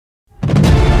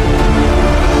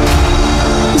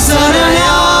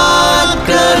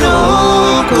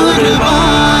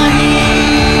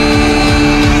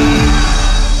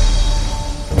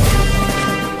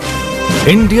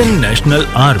Indian national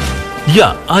army या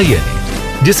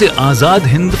INA, जिसे आजाद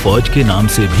हिंद फौज के नाम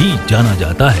से भी जाना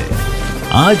जाता है,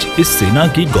 आज इस सेना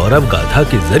की गौरव गाथा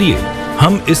के जरिए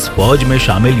हम इस फौज में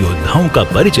शामिल योद्धाओं का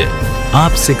परिचय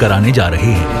आपसे कराने जा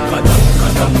रहे हैं। कदम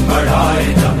कदम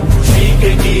बढ़ाए जा, खुशी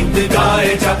के गीत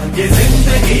गाए जा, ये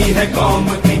जिंदगी है कौम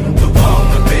की, तो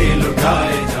कौम पे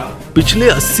लुटाए जा। पिछले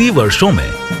 80 वर्षों में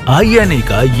INA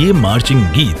का ये मार्चिंग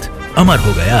गीत अमर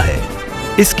हो गया है।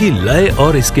 इसकी लय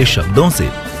और इसके शब्दों से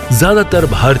ज्यादातर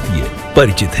भारतीय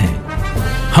परिचित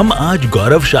हैं। हम आज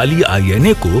गौरवशाली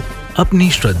INA को अपनी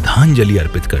श्रद्धांजलि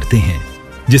अर्पित करते हैं,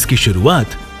 जिसकी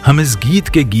शुरुआत हम इस गीत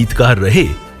के गीतकार रहे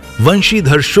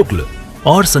वंशीधर शुक्ल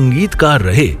और संगीतकार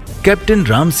रहे कैप्टन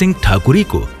राम सिंह ठाकुरी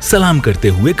को सलाम करते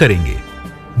हुए करेंगे,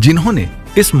 जिन्होंने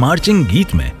इस मार्चिंग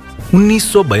गीत में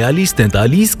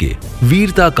 1942-43 के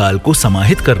वीरता काल को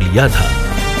समाहित कर लिया था।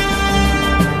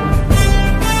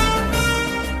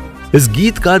 इस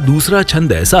गीत का दूसरा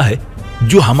छंद ऐसा है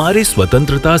जो हमारे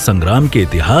स्वतंत्रता संग्राम के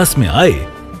इतिहास में आए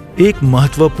एक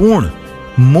महत्वपूर्ण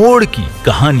मोड़ की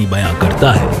कहानी बयां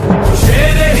करता है।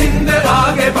 शेरे हिंद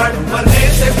आगे बढ़, मरने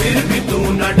से फिर भी तू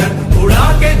न डर,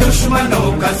 उड़ा के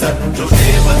दुश्मनों का सर, जो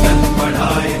वतन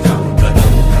बढ़ाए जा,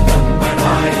 कदम कदम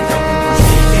बढ़ाए जा,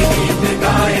 खुशी के गीत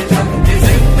गाए जा, ये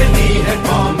जिंदगी है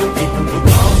कौम की, तो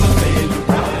कौम पे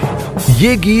लुटाए जा।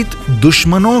 ये गीत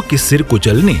दुश्मनों के सिर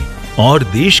कुचलने और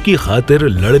देश की खातिर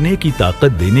लड़ने की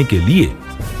ताकत देने के लिए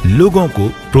लोगों को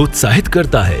प्रोत्साहित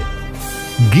करता है।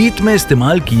 गीत में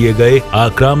इस्तेमाल किए गए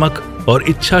आक्रामक और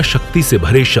इच्छा शक्ति से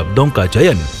भरे शब्दों का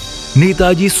चयन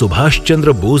नेताजी सुभाष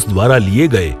चंद्र बोस द्वारा लिए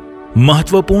गए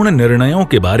महत्वपूर्ण निर्णयों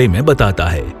के बारे में बताता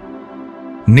है।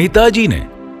 नेताजी ने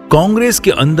कांग्रेस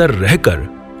के अंदर रहकर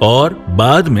और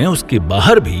बाद में उसके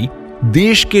बाहर भी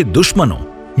देश के दुश्मनों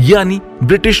यानी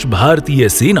ब्रिटिश भारतीय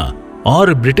सेना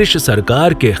और ब्रिटिश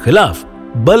सरकार के खिलाफ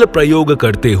बल प्रयोग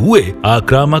करते हुए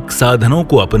आक्रामक साधनों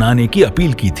को अपनाने की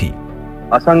अपील की थी।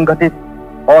 असंगठित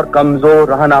और कमजोर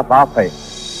रहना पाप है,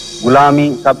 गुलामी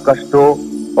सब कष्टों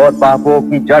और पापों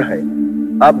की जड़ है।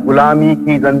 अब गुलामी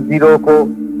की जंजीरों को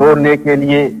तोड़ने के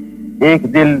लिए एक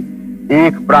दिल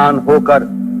एक प्राण होकर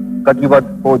कटिबद्ध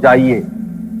हो जाइए।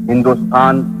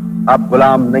 हिंदुस्तान अब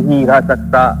गुलाम नहीं रह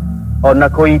सकता और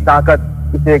न कोई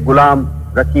ताकत इसे गुलाम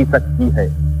रखी सकती है।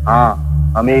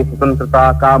 हाँ, हमें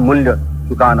स्वतंत्रता का मूल्य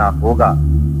चुकाना होगा।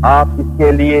 आप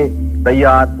इसके लिए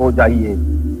तैयार हो जाइए,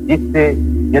 जिससे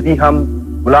यदि हम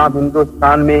गुलाम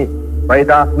हिंदुस्तान में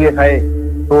पैदा हुए हैं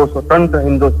तो स्वतंत्र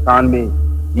हिंदुस्तान में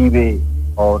जीवे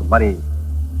और मरे।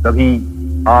 कभी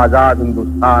आजाद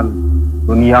हिंदुस्तान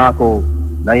दुनिया को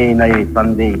नए नए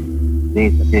संदेश दे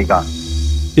सकेगा।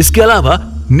 इसके अलावा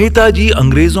नेताजी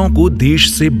अंग्रेजों को देश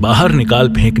से बाहर निकाल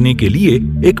फेंकने के लिए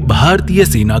एक भारतीय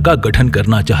सेना का गठन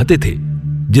करना चाहते थे,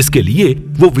 जिसके लिए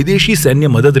वो विदेशी सैन्य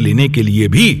मदद लेने के लिए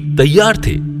भी तैयार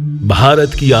थे।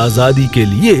 भारत की आजादी के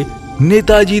लिए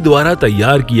नेताजी द्वारा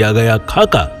तैयार किया गया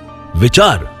खाका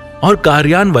विचार और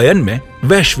कार्यान्वयन में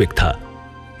वैश्विक था।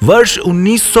 वर्ष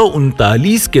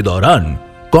 1939 के दौरान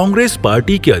कांग्रेस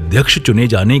पार्टी के अध्यक्ष चुने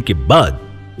जाने के बाद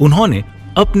उन्होंने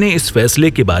अपने इस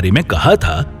फैसले के बारे में कहा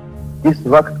था, इस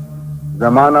वक्त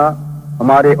जमाना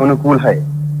हमारे अनुकूल है।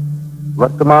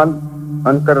 वर्तमान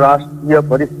अंतर्राष्ट्रीय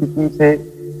परिस्थिति से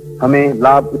हमें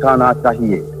लाभ उठाना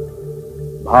चाहिए।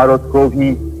 भारत को भी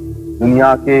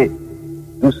दुनिया के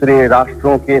दूसरे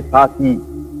राष्ट्रों के साथ ही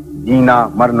जीना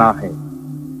मरना है।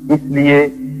 इसलिए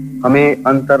हमें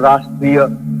अंतर्राष्ट्रीय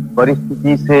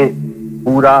परिस्थिति से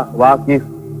पूरा वाकिफ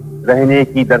रहने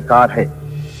की दरकार है।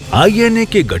 INA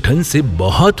के गठन से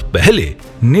बहुत पहले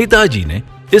नेताजी ने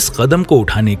इस कदम को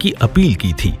उठाने की अपील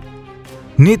की थी।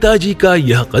 नेताजी का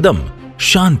यह कदम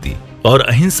शांति और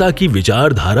अहिंसा की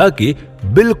विचारधारा के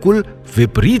बिल्कुल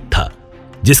विपरीत था,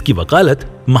 जिसकी वकालत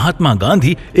महात्मा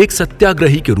गांधी एक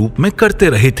सत्याग्रही के रूप में करते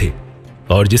रहे थे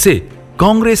और जिसे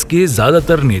कांग्रेस के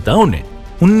ज्यादातर नेताओं ने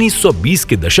 1920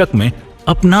 के दशक में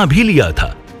अपना भी लिया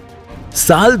था।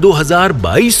 साल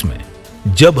 2022 में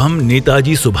जब हम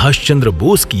नेताजी सुभाष चंद्र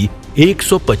बोस की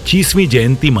 125वीं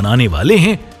जयंती मनाने वाले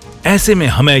हैं, ऐसे में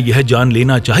हमें यह जान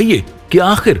लेना चाहिए कि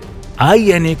आखिर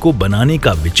INA को बनाने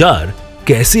का विचार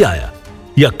कैसे आया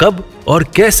या कब और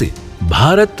कैसे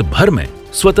भारत भर में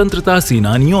स्वतंत्रता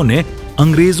सेनानियों ने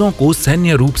अंग्रेजों को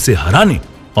सैन्य रूप से हराने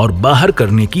और बाहर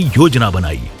करने की योजना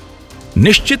बनाई।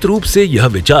 निश्चित रूप से यह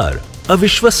विचार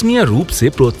अविश्वसनीय रूप से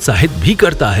प्रोत्साहित भी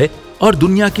करता है और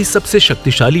दुनिया की सबसे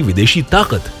शक्तिशाली विदेशी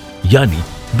ताकत यानी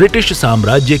ब्रिटिश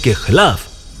साम्राज्य के खिलाफ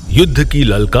युद्ध की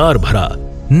ललकार भरा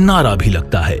नारा भी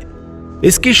लगता है।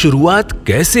 इसकी शुरुआत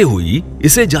कैसे हुई,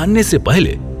 इसे जानने से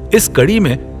पहले इस कड़ी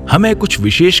में हमें कुछ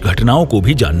विशेष घटनाओं को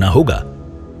भी जानना होगा।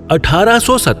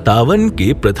 1857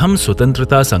 के प्रथम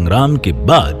स्वतंत्रता संग्राम के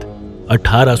बाद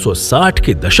 1860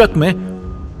 के दशक में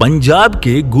पंजाब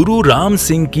के गुरु राम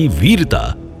सिंह की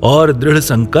वीरता और दृढ़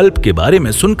संकल्प के बारे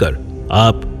में सुनकर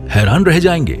आप हैरान रह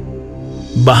जाएंगे।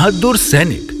 बहादुर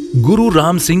सैनिक गुरु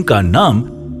राम सिंह का नाम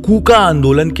कूका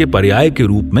आंदोलन के पर्याय के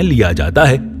रूप में लिया जाता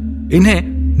है। इन्हें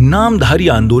नामधारी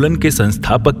आंदोलन के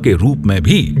संस्थापक के रूप में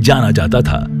भी जाना जाता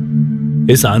था।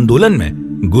 इस आंदोलन में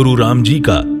गुरु राम जी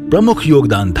का प्रमुख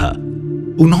योगदान था।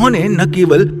 उन्होंने न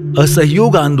केवल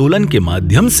असहयोग आंदोलन के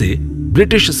माध्यम से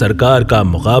ब्रिटिश सरकार का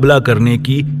मुकाबला करने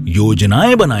की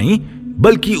योजनाएं बनाई,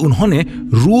 बल्कि उन्होंने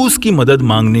रूस की मदद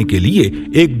मांगने के लिए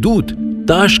एक दूत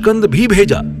ताशकंद भी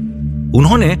भेजा।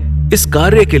 उन्होंने इस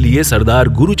कार्य के लिए सरदार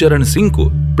गुरुचरण सिंह को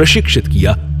प्रशिक्षित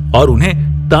किया और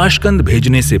उन्हें ताशकंद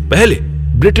भेजने से पहले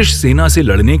ब्रिटिश सेना से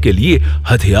लड़ने के लिए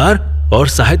हथियार और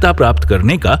सहायता प्राप्त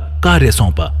करने का कार्य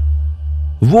सौंपा।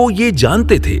 वो ये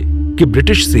जानते थे कि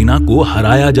ब्रिटिश सेना को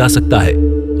हराया जा सकता है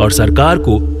और सरकार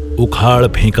को उखाड़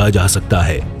फेंका जा सकता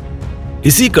है।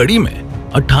 इसी कड़ी में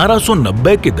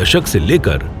 1890 के दशक से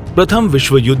लेकर प्रथम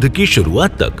विश्व युद्ध की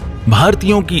शुरुआत तक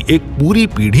भारतीयों की एक पूरी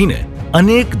पीढ़ी ने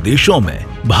अनेक देशों में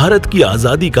भारत की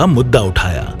आजादी का मुद्दा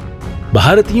उठाया।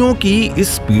 भारतीयों की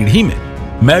इस पीढ़ी में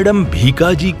मैडम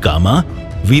भीकाजी कामा,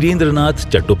 वीरेंद्रनाथ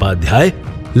चट्टोपाध्याय,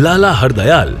 लाला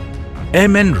हरदयाल,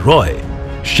 M.N. रॉय,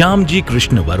 श्यामजी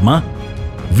कृष्ण वर्मा,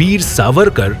 वीर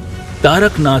सावरकर,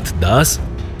 तारकनाथ दास,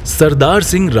 सरदार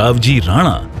सिंह रावजी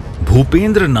राणा,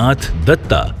 भूपेंद्र नाथ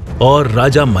दत्ता और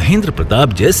राजा महेंद्र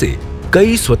प्रताप जैसे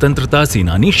कई स्वतंत्रता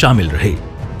सेनानी शामिल रहे।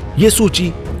 ये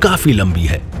सूची काफी लंबी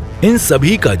है। इन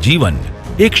सभी का जीवन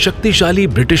एक शक्तिशाली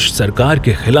ब्रिटिश सरकार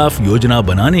के खिलाफ योजना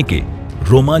बनाने के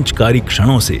रोमांचकारी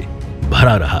क्षणों से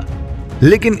भरा रहा।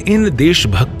 लेकिन इन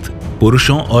देशभक्त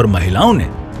पुरुषों और महिलाओं ने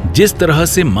जिस तरह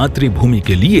से मातृभूमि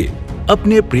के लिए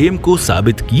अपने प्रेम को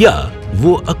साबित किया,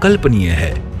 वो अकल्पनीय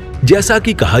है। जैसा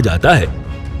कि कहा जाता है,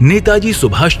 नेताजी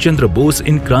सुभाष चंद्र बोस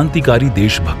इन क्रांतिकारी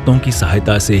देशभक्तों की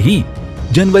सहायता से ही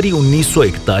जनवरी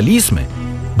 1941 में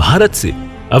भारत से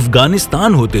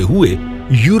अफगानिस्तान होते हुए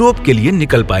यूरोप के लिए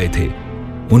निकल पाए थे।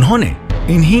 उन्होंने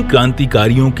इन्हीं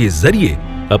क्रांतिकारियों के जरिए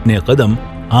अपने कदम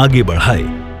आगे बढ़ाए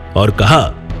और कहा,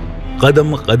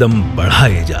 कदम कदम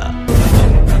बढ़ाए जा।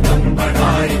 कदम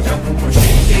बढ़ाए जा,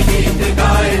 खुशी के गीत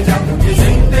गाए जा, ये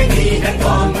जिंदगी है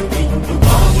काम की, तू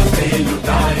काम से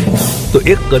लुटाए जा। तो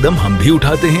एक कदम हम भी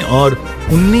उठाते हैं और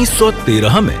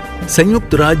 1913 में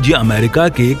संयुक्त राज्य अमेरिका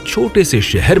के एक छोटे से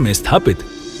शहर में स्थापित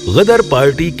गदर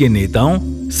पार्टी के नेताओं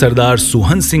सरदार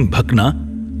सुहन सिंह भकना,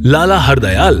 लाला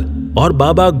हरदयाल और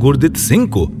बाबा गुरदित सिंह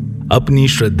को अपनी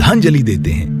श्रद्धांजलि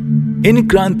देते हैं। इन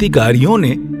क्रांतिकारियों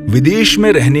ने विदेश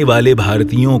में रहने वाले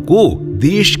भारतीयों को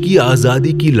देश की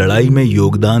आजादी की लड़ाई में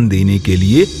योगदान देने के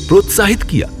लिए प्रोत्साहित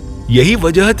किया। यही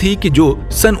वजह थी कि जो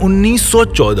सन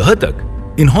 1914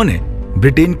 तक इन्होंने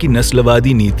ब्रिटेन की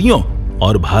नस्लवादी नीतियों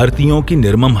और भारतीयों की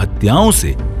निर्मम हत्याओं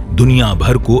से दुनिया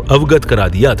भर को अवगत करा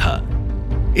दिया था।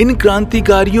 इन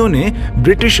क्रांतिकारियों ने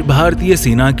ब्रिटिश भारतीय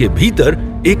सेना के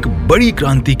भीतर एक बड़ी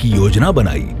क्रांति की योजना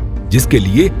बनाई, जिसके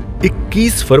लिए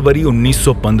 21 फरवरी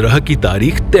 1915 की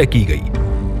तारीख तय की गई।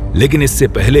 लेकिन इससे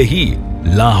पहले ही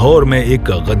लाहौर में एक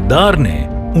गद्दार ने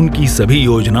उनकी सभी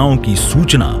योजनाओं की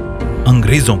सूचना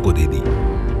अंग्रेजों को दे दी।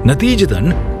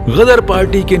 नतीजतन गदर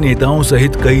पार्टी के नेताओं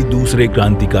सहित कई दूसरे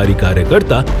क्रांतिकारी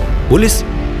कार्यकर्ता पुलिस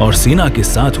और सेना के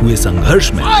साथ हुए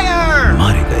संघर्ष में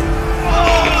मारे गए।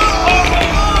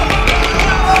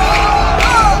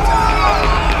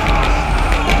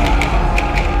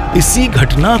 इसी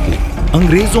घटना को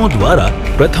अंग्रेजों द्वारा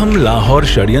प्रथम लाहौर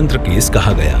षड्यंत्र केस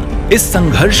कहा गया। इस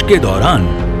संघर्ष के दौरान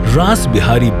रास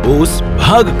बिहारी बोस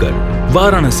भागकर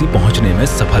वाराणसी पहुंचने में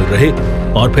सफल रहे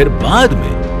और फिर बाद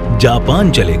में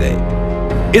जापान चले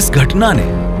गए। इस घटना ने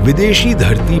विदेशी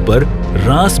धरती पर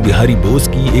रास बिहारी बोस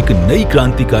की एक नई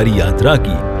क्रांतिकारी यात्रा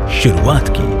की शुरुआत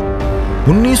की।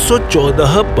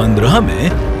 1914-15 में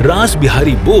रास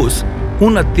बिहारी बोस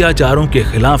उन अत्याचारों के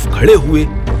खिलाफ खड़े हुए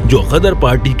जो गदर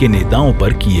पार्टी के नेताओं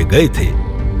पर किए गए थे।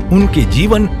 उनके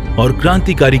जीवन और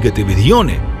क्रांतिकारी गतिविधियों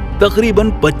ने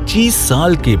तकरीबन 25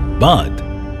 साल के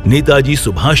बाद नेताजी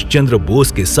सुभाष चंद्र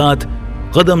बोस के साथ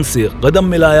कदम से कदम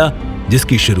मिलाया,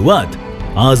 जिसकी शुरुआत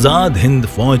आजाद हिंद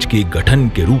फौज के गठन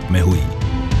के रूप में हुई।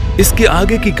 इसके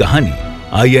आगे की कहानी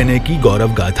INA की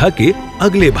गौरव गाथा के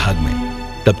अगले भाग में।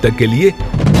 तब तक के लिए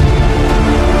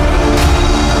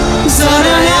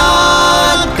जरा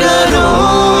याद करो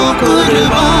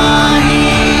कुर्बान।